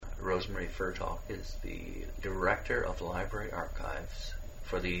Rosemary Furtak is the Director of Library Archives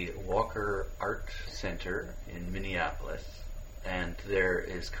for the Walker Art Center in Minneapolis, and there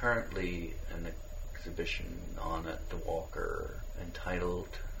is currently an exhibition on at the Walker entitled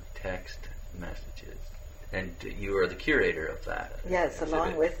Text Messages. And you are the curator of that. Yes, exhibit.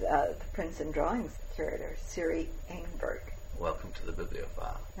 Along with the prints and drawings curator, Siri Ainberg. Welcome to the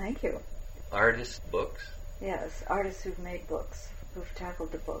Bibliophile. Thank you. Artists' books. Yes, artists who've made books, who've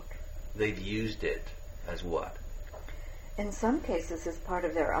tackled the book. They've used it as what? In some cases as part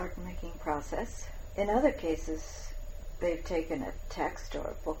of their art-making process. In other cases, they've taken a text or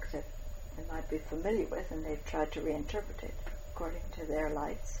a book that they might be familiar with and they've tried to reinterpret it according to their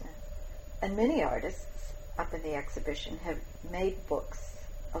lights. And many artists up in the exhibition have made books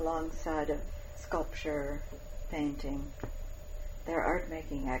alongside of sculpture, painting. Their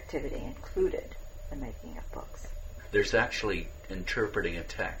art-making activity included the making of books. There's actually interpreting a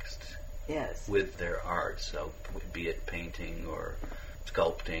text. Yes. With their art, so be it painting or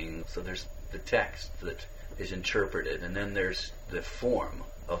sculpting. So there's the text that is interpreted, and then there's the form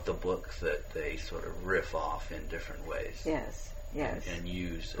of the book that they sort of riff off in different ways. Yes, yes. And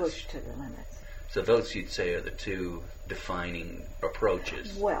use. Push to the limits. So those, you'd say, are the two defining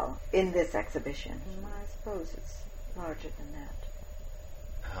approaches. Well, in this exhibition, I suppose it's larger than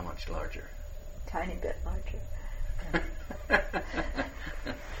that. How much larger? Tiny bit larger.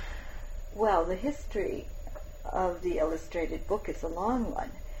 Well, the history of the illustrated book is a long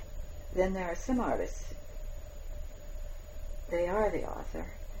one. Then there are some artists, they are the author,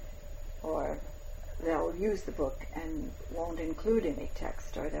 or they'll use the book and won't include any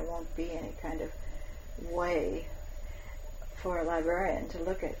text, or there won't be any kind of way for a librarian to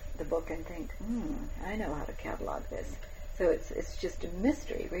look at the book and think, I know how to catalog this. So it's just a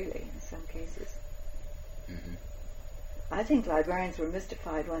mystery, really, in some cases. Mm-hmm. I think librarians were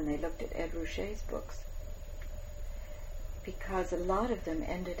mystified when they looked at Ed Ruscha's books, because a lot of them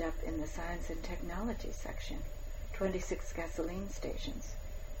ended up in the science and technology section, 26 gasoline stations,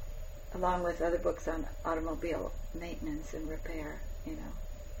 along with other books on automobile maintenance and repair,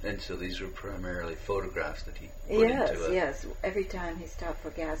 And so these were primarily photographs that he put into it. Yes. Every time he stopped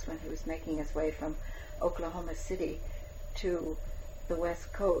for gas when he was making his way from Oklahoma City to the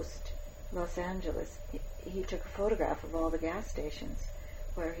West Coast, Los Angeles, he took a photograph of all the gas stations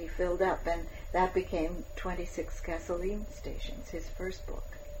where he filled up, and that became 26 gasoline stations, his first book.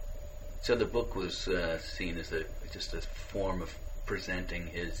 So the book was seen as just a form of presenting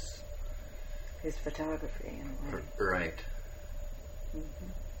his photography in a way. Right.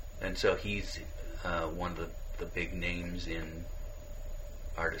 Mm-hmm. And so he's one of the big names in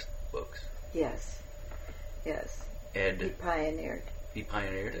artist books. Yes. Ed. He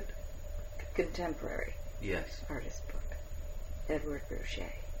pioneered it? Contemporary. Yes. Artist book. Edward Ruscha.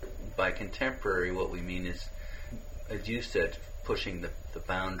 By contemporary, what we mean is, as you said, pushing the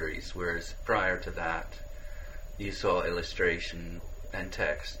boundaries, whereas prior to that, you saw illustration and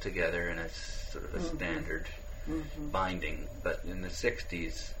text together in a sort of a standard binding. But in the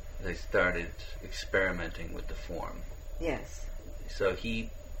 60s, they started experimenting with the form. Yes. So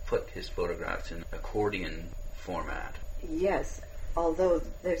he put his photographs in accordion format. Yes, although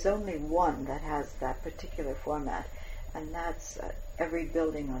there's only one that has that particular format, and that's every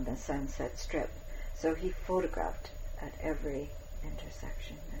building on the Sunset Strip. So he photographed at every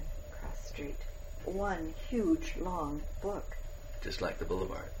intersection and cross street. One huge, long book. Just like the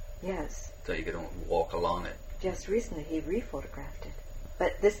boulevard. Yes. So you could walk along it. Just recently he rephotographed it.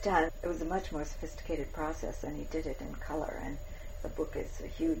 But this time it was a much more sophisticated process, and he did it in color, and the book is a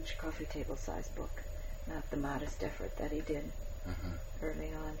huge coffee table sized book, not the modest effort that he did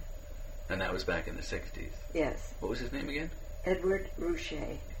early on. And that was back in the 60s? Yes. What was his name again? Edward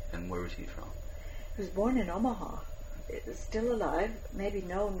Ruscha. And where was he from? He was born in Omaha. Is still alive, maybe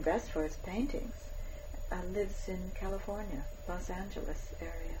known best for his paintings. Lives in California, Los Angeles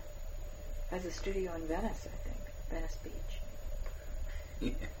area. Has a studio in Venice, I think. Venice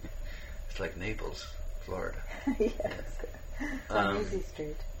Beach. It's like Naples, Florida. Yes. It's on Easy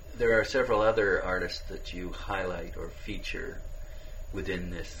Street. There are several other artists that you highlight or feature within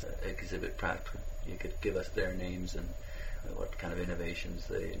this exhibit. Perhaps you could give us their names and what kind of innovations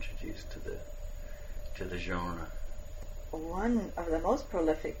they introduced to the genre. One of the most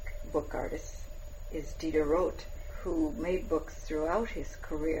prolific book artists is Dieter Roth, who made books throughout his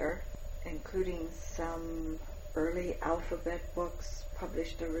career, including some early alphabet books,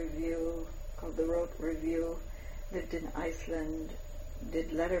 published a review called the Roth Review, lived in Iceland,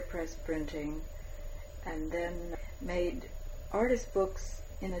 did letterpress printing, and then made artist books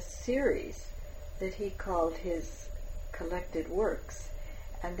in a series that he called his collected works.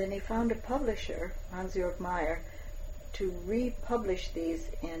 And then he found a publisher, Hans-Georg Meyer, to republish these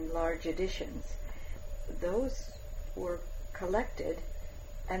in large editions. Those were collected,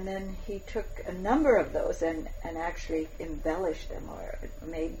 and then he took a number of those and actually embellished them, or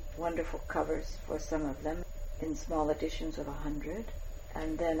made wonderful covers for some of them in small editions of 100,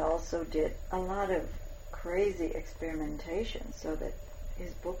 and then also did a lot of crazy experimentation so that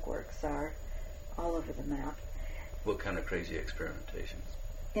his bookworks are all over the map. What kind of crazy experimentations?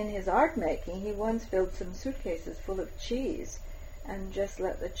 In his art making, he once filled some suitcases full of cheese and just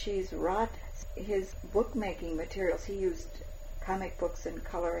let the cheese rot. His bookmaking materials, he used comic books and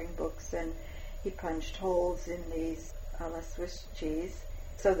coloring books, and he punched holes in these a la Swiss cheese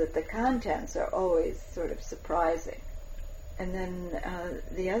so that the contents are always sort of surprising. And then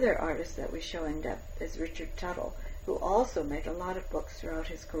the other artist that we show in depth is Richard Tuttle, who also made a lot of books throughout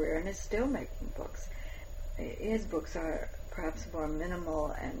his career and is still making books. His books are perhaps more minimal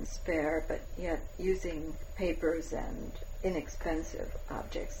and spare, but yet using papers and inexpensive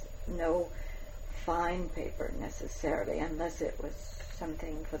objects. No fine paper necessarily, unless it was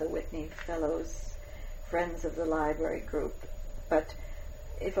something for the Whitney Fellows, Friends of the Library group. But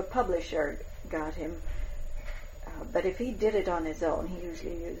if a publisher got him, but if he did it on his own, he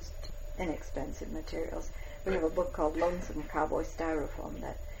usually used inexpensive materials. We have a book called Lonesome Cowboy Styrofoam,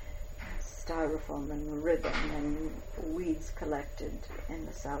 that styrofoam and ribbon and weeds collected in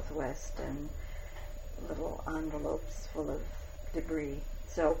the Southwest and little envelopes full of debris.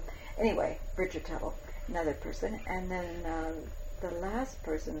 So anyway, Richard Tuttle, another person. And then the last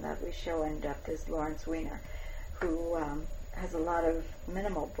person that we show in depth is Lawrence Weiner, who has a lot of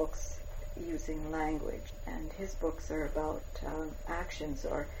minimal books using language, and his books are about actions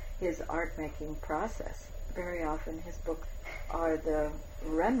or his art-making process. Very often his books are the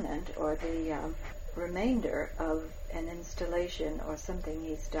remnant or the remainder of an installation or something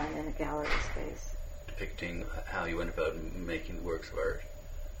he's done in a gallery space. Depicting how you went about making works of art.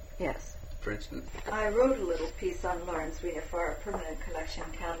 Yes. For instance? I wrote a little piece on Lawrence Weiner for our permanent collection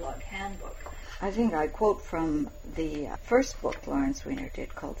catalog handbook. I think I quote from the first book Lawrence Weiner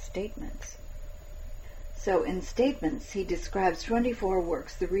did called Statements. So in Statements, he describes 24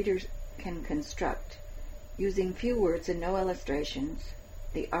 works the readers can construct. Using few words and no illustrations,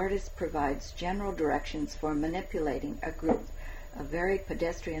 the artist provides general directions for manipulating a group of varied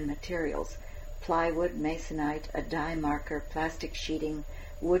pedestrian materials: plywood, masonite, a dye marker, plastic sheeting,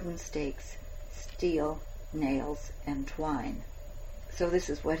 wooden stakes, steel, nails, and twine. So this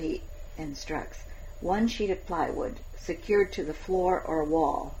is what he instructs. 1 sheet of plywood secured to the floor or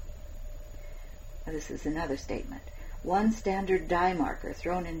wall. This is another statement. 1 standard dye marker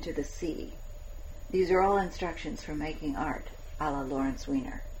thrown into the sea. These are all instructions for making art, a la Lawrence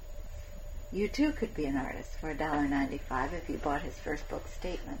Weiner. You too could be an artist for $1.95 if you bought his first book,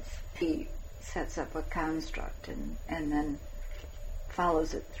 Statements. He sets up a construct and then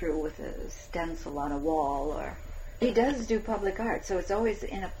follows it through with a stencil on a wall. Or he does do public art, so it's always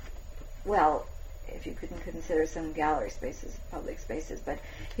in a, well, if you couldn't consider some gallery spaces public spaces, but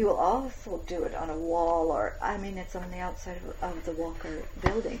he will also do it on a wall, or it's on the outside of the Walker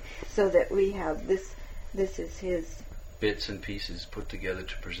building, so that we have this is his bits and pieces put together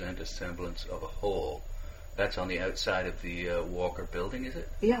to present a semblance of a whole. That's on the outside of the Walker building, is it?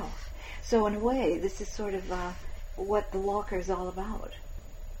 Yeah. So in a way, this is sort of what the Walker is all about.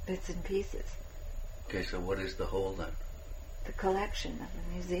 Bits and pieces. Okay, so what is the whole then? The collection of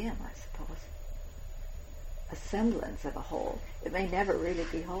the museum, I suppose. A semblance of a whole. It may never really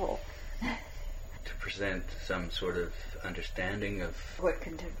be whole. To present some sort of understanding of what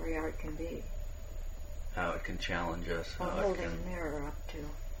contemporary art can be. How it can challenge us. Or how holding it can a mirror up to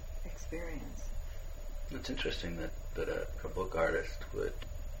experience. It's interesting that a book artist would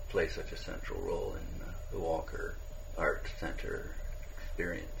play such a central role in the Walker Art Center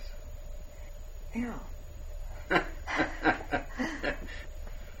experience. Yeah.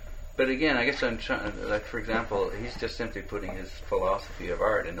 But again, I guess I'm trying, like for example, he's just simply putting his philosophy of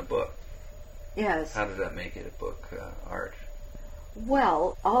art in a book. Yes. How does that make it a book art?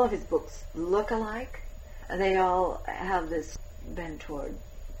 Well, all of his books look alike. They all have this bent toward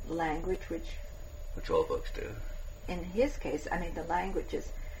language, which all books do. In his case, the language is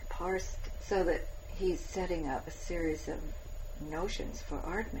parsed so that he's setting up a series of notions for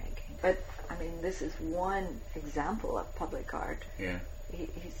art making. But, this is one example of public art. Yeah.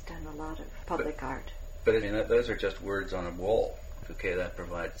 He's done a lot of public art. But those are just words on a wall. Okay, that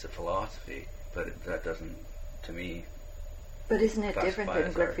provides a philosophy, but that doesn't, to me. But isn't it different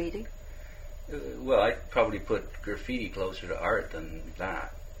than graffiti? Well, I'd probably put graffiti closer to art than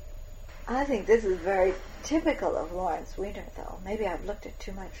that. I think this is very typical of Lawrence Weiner, though. Maybe I've looked at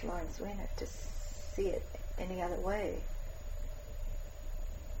too much Lawrence Weiner to see it any other way.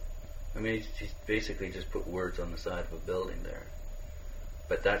 I mean, he's basically just put words on the side of a building there.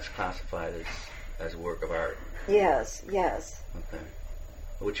 But that's classified as a work of art. Yes, yes. Okay.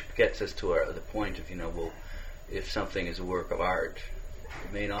 Which gets us to the point of, well, if something is a work of art,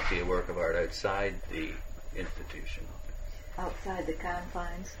 it may not be a work of art outside the institution. Outside the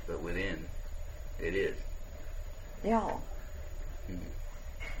confines. But within, it is. Yeah.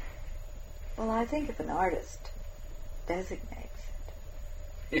 Well, I think if an artist designates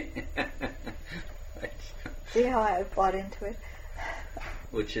it. See how I've bought into it?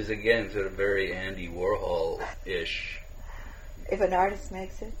 Which is, again, sort of very Andy Warhol-ish. If an artist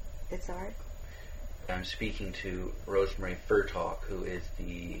makes it, it's art. I'm speaking to Rosemary Furtak, who is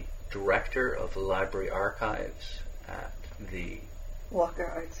the director of the Library Archives at the Walker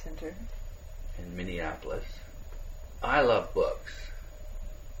Art Center in Minneapolis. I love books.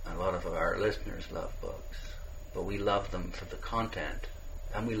 A lot of our listeners love books. But we love them for the content,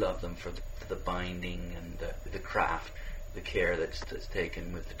 and we love them for the binding and the craft, the care that's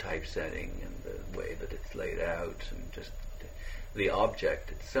taken with the typesetting and the way that it's laid out, and just the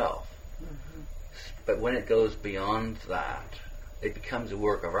object itself. Mm-hmm. But when it goes beyond that, it becomes a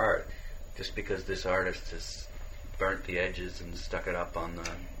work of art, just because this artist has burnt the edges and stuck it up on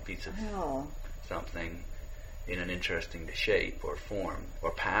a piece of something in an interesting shape or form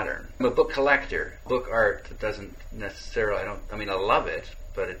or pattern. I'm a book collector. Book art doesn't necessarily, I love it,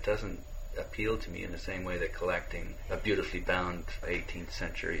 but it doesn't appeal to me in the same way that collecting a beautifully bound 18th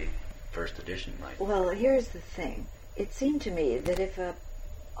century first edition might. Well, here's the thing. It seemed to me that if an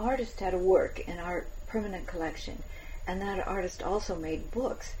artist had a work in our permanent collection, and that artist also made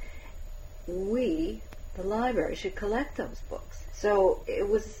books, we, the library, should collect those books. So it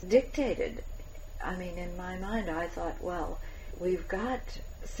was dictated. I mean, in my mind, I thought, well, we've got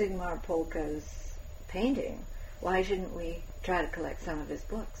Sigmar Polka's painting. Why shouldn't we try to collect some of his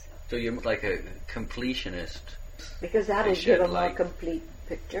books? So you're like a completionist. Because that will give a more complete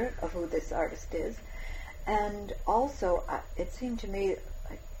picture of who this artist is. And also, it seemed to me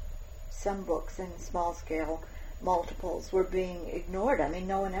like some books in small-scale multiples were being ignored. I mean,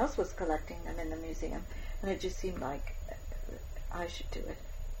 no one else was collecting them in the museum, and it just seemed like I should do it.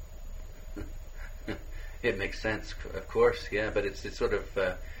 It makes sense, of course, yeah, but it's sort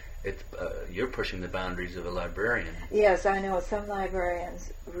of, you're pushing the boundaries of a librarian. Yes, I know. Some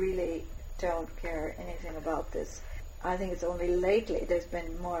librarians really don't care anything about this. I think it's only lately there's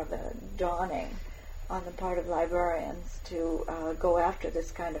been more of a dawning on the part of librarians to go after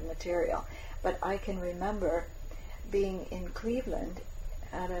this kind of material. But I can remember being in Cleveland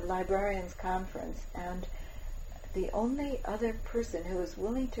at a librarians conference, and the only other person who was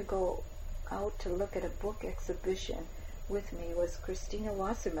willing to go out to look at a book exhibition with me was Christina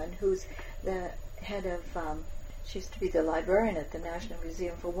Wasserman, who's the head of, she used to be the librarian at the National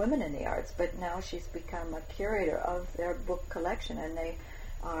Museum for Women in the Arts, but now she's become a curator of their book collection, and they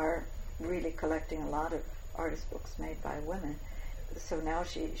are really collecting a lot of artist books made by women. So now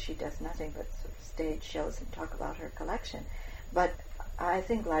she does nothing but sort of stage shows and talk about her collection. But I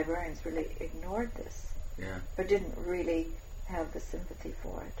think librarians really ignored this, or didn't really have the sympathy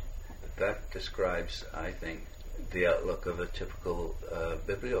for it. That describes, I think, the outlook of a typical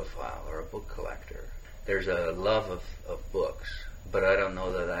bibliophile or a book collector. There's a love of books, but I don't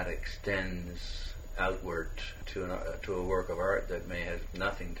know that extends outward to a work of art that may have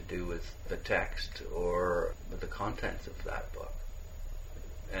nothing to do with the text or with the contents of that book.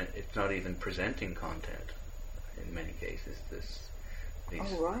 And it's not even presenting content in many cases, these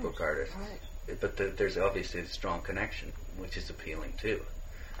book artists. Right. But there's obviously a strong connection, which is appealing too.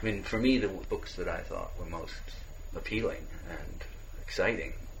 I mean, for me, the books that I thought were most appealing and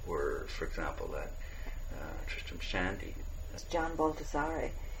exciting were, for example, that Tristram Shandy. It's John Baldassare,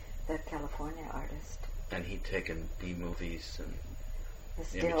 the California artist. And he'd taken B-movies and the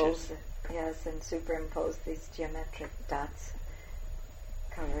stills, yes, and superimposed these geometric dots,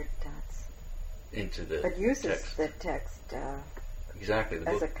 colored dots. Into the but uses text. The text exactly the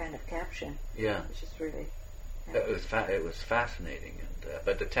as book. A kind of caption. Yeah. Which is really... It was fascinating,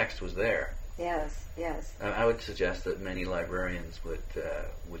 but the text was there. Yes, yes. I would suggest that many librarians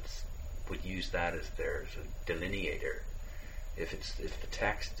would use that as their sort of delineator. If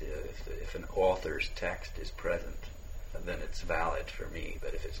an author's text is present, then it's valid for me.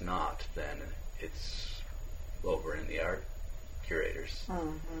 But if it's not, then it's over in the art curators.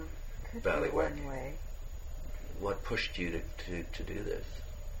 Could be one way. What pushed you to do this?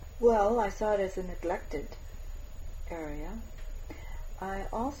 Well, I saw it as a neglected area. I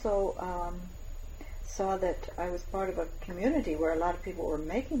also saw that I was part of a community where a lot of people were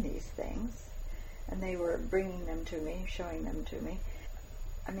making these things, and they were bringing them to me, showing them to me.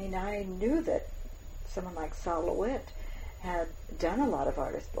 I mean, I knew that someone like Sol LeWitt had done a lot of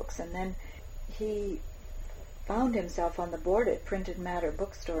artist books, and then he found himself on the board at Printed Matter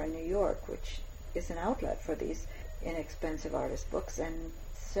bookstore in New York, which is an outlet for these inexpensive artist books, and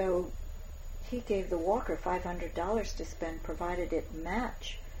so he gave the Walker $500 to spend, provided it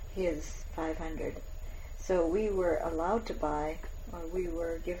match his $500. So we were allowed to buy, or we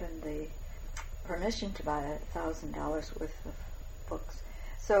were given the permission to buy $1,000 worth of books.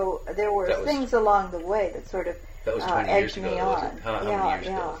 So there were things along the way that sort of that was 20 years edged ago, me was on. it? How many years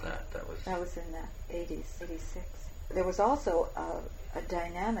ago was that? That was in the 80s, 86. There was also a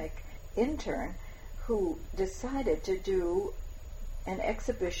dynamic intern who decided to do an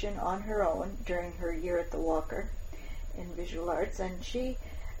exhibition on her own during her year at the Walker in visual arts, and she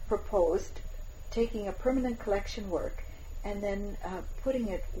proposed taking a permanent collection work and then pairing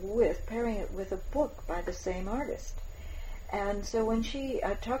it with a book by the same artist. And so when she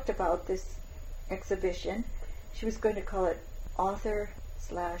talked about this exhibition, she was going to call it author/artist,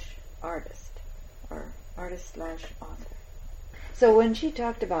 or artist/author. So when she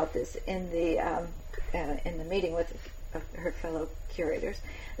talked about this in the meeting with her fellow curators,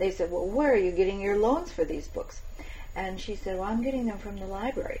 they said, "Well, where are you getting your loans for these books?" And she said, "Well, I'm getting them from the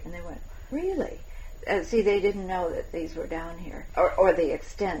library." And they went, "Really?" See, they didn't know that these were down here, or the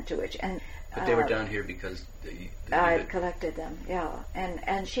extent to which. But they were down here because I had collected them, yeah.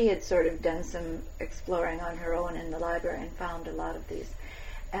 And she had sort of done some exploring on her own in the library and found a lot of these.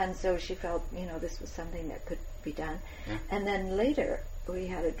 And so she felt, this was something that could be done. Yeah. And then later, we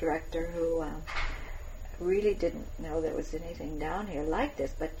had a director who really didn't know there was anything down here like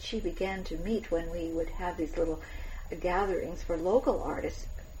this, but she began to meet when we would have these little gatherings for local artists.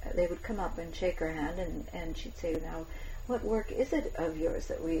 They would come up and shake her hand, and she'd say, "Now, what work is it of yours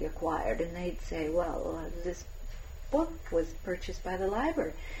that we acquired?" And they'd say, "Well, this book was purchased by the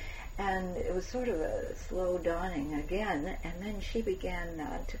library." And it was sort of a slow dawning again, and then she began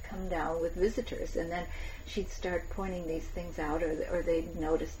to come down with visitors, and then she'd start pointing these things out, or they'd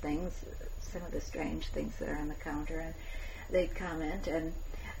notice things, some of the strange things that are on the counter, and they'd comment, and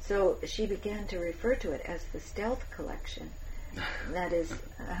so she began to refer to it as the stealth collection. That is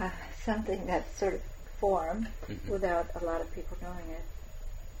something that sort of formed without a lot of people knowing it.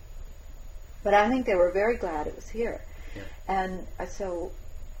 But I think they were very glad it was here. Yeah. And so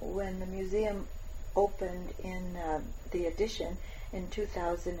when the museum opened in the addition in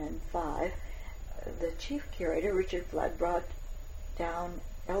 2005, the chief curator, Richard Flood, brought down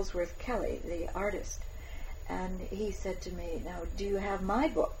Ellsworth Kelly, the artist, and he said to me, "Now, do you have my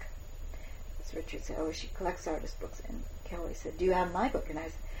book?" As Richard said, "Oh, she collects artist books," and Kelly said, "Do you have my book?" And I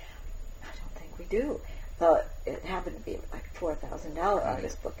said, "I don't think we do." Well, it happened to be like a $4,000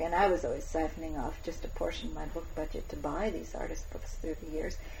 artist book, and I was always siphoning off just a portion of my book budget to buy these artist books through the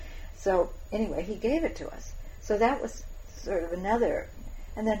years. So anyway, he gave it to us. So that was sort of another.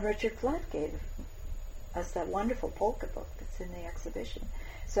 And then Richard Flood gave us that wonderful polka book that's in the exhibition.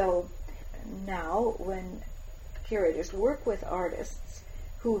 So now when curators work with artists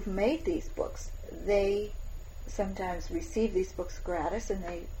who've made these books, they sometimes receive these books gratis and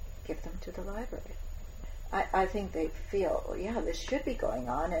they give them to the library. I think they feel, yeah, this should be going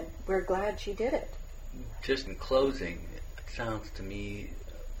on, and we're glad she did it. Just in closing, it sounds to me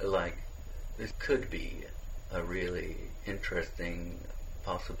like this could be a really interesting,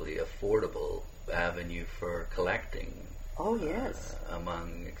 possibly affordable avenue for collecting. Oh, yes.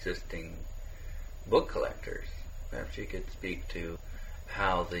 Among existing book collectors. Perhaps you could speak to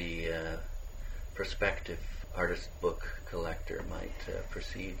how the prospective artist book collector might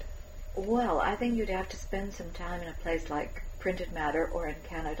proceed. Well, I think you'd have to spend some time in a place like Printed Matter, or in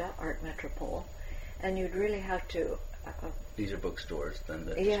Canada, Art Metropole, and you'd really have to... These are bookstores, then,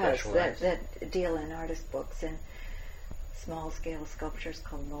 that specialize? Yes, that deal in artist books and small-scale sculptures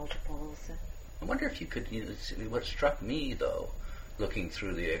called multiples. I wonder if you could... what struck me, though, looking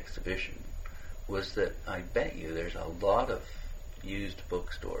through the exhibition, was that I bet you there's a lot of used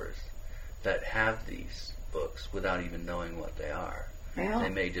bookstores that have these books without even knowing what they are. Yeah. They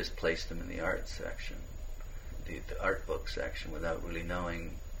may just place them in the art section, the art book section, without really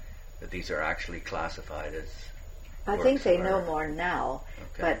knowing that these are actually classified as I think they know more now.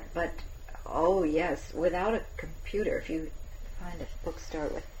 Okay. But oh yes, without a computer, if you find a bookstore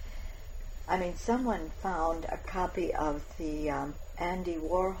with... I mean, someone found a copy of the Andy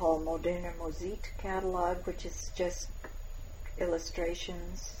Warhol Moderne Musik catalog, which is just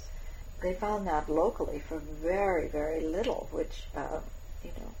illustrations they found that locally for very, very little, which,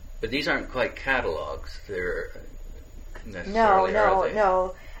 But these aren't quite catalogs. They're necessarily.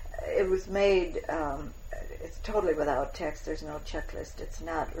 No. It was made. It's totally without text. There's no checklist. It's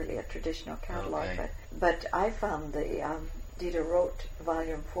not really a traditional catalog. Okay. But I found the Dieter wrote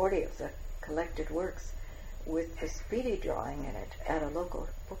volume 40 of the collected works with the Speedy drawing in it at a local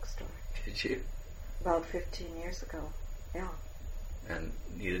bookstore. Did you? About 15 years ago. Yeah. And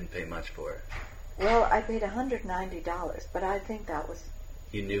you didn't pay much for it. Well, I paid $190, but I think that was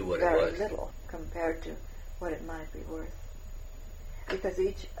You knew what it very was. little compared to what it might be worth. Because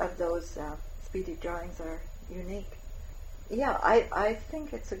each of those Speedy drawings are unique. Yeah, I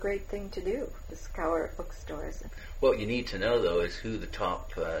think it's a great thing to do, to scour bookstores. What you need to know, though, is who the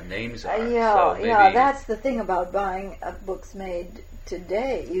top names are. Yeah, So maybe that's the thing about buying books made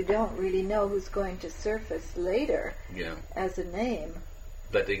today. You don't really know who's going to surface later Yeah. as a name.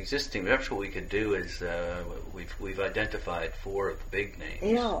 But the existing, perhaps what we could do is we've identified 4 of the big names.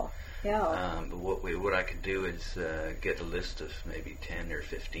 Yeah. But what I could do is get a list of maybe 10 or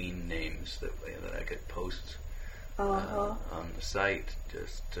 15 names that I could post on the site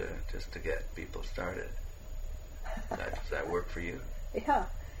just to get people started. Does that work for you? Yeah.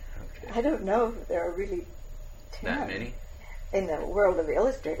 Okay. I don't know if there are really 10. That many? In the world of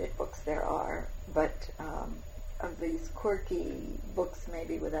illustrated books there are, but of these quirky books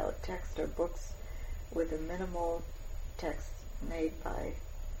maybe without text, or books with a minimal text made by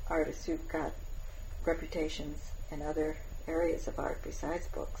artists who've got reputations in other areas of art besides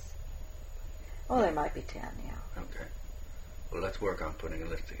books. Oh, there might be 10, yeah. Okay. Well, let's work on putting a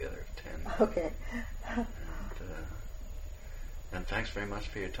list together of 10. Okay. And thanks very much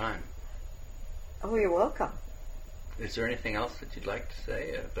for your time. Oh, you're welcome. Is there anything else that you'd like to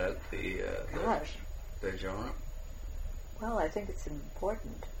say about the genre? Well, I think it's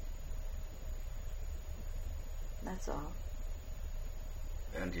important. That's all.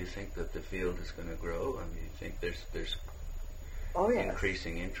 And do you think that the field is going to grow? I mean, do you think there's Yes.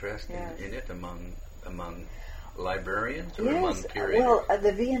 increasing interest Yes. in it among librarians or Yes. among curators? Well,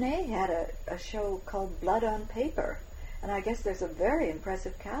 the V&A had a show called Blood on Paper, and I guess there's a very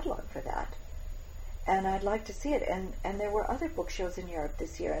impressive catalog for that. And I'd like to see it. And there were other book shows in Europe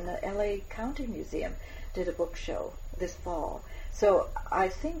this year, and the LA County Museum did a book show this fall. So I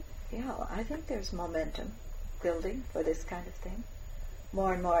think there's momentum building for this kind of thing.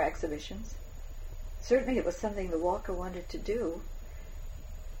 More and more exhibitions. Certainly it was something the Walker wanted to do.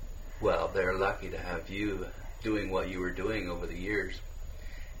 Well, they're lucky to have you doing what you were doing over the years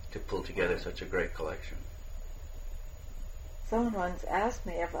to pull together such a great collection. Someone once asked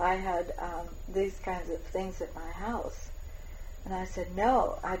me if I had these kinds of things at my house. And I said,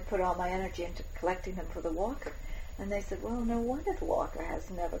 no, I'd put all my energy into collecting them for the Walker. And they said, well, no wonder the Walker has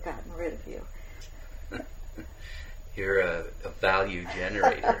never gotten rid of you. You're a value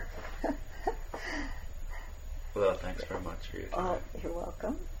generator. Well, thanks very much for your time. Oh, you're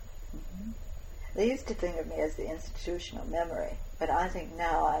welcome. Mm-hmm. They used to think of me as the institutional memory, but I think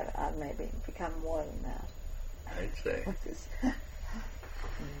now I've maybe become more than that. I'd say. Mm-hmm.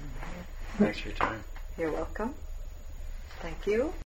 Thanks for your time. You're welcome. Thank you.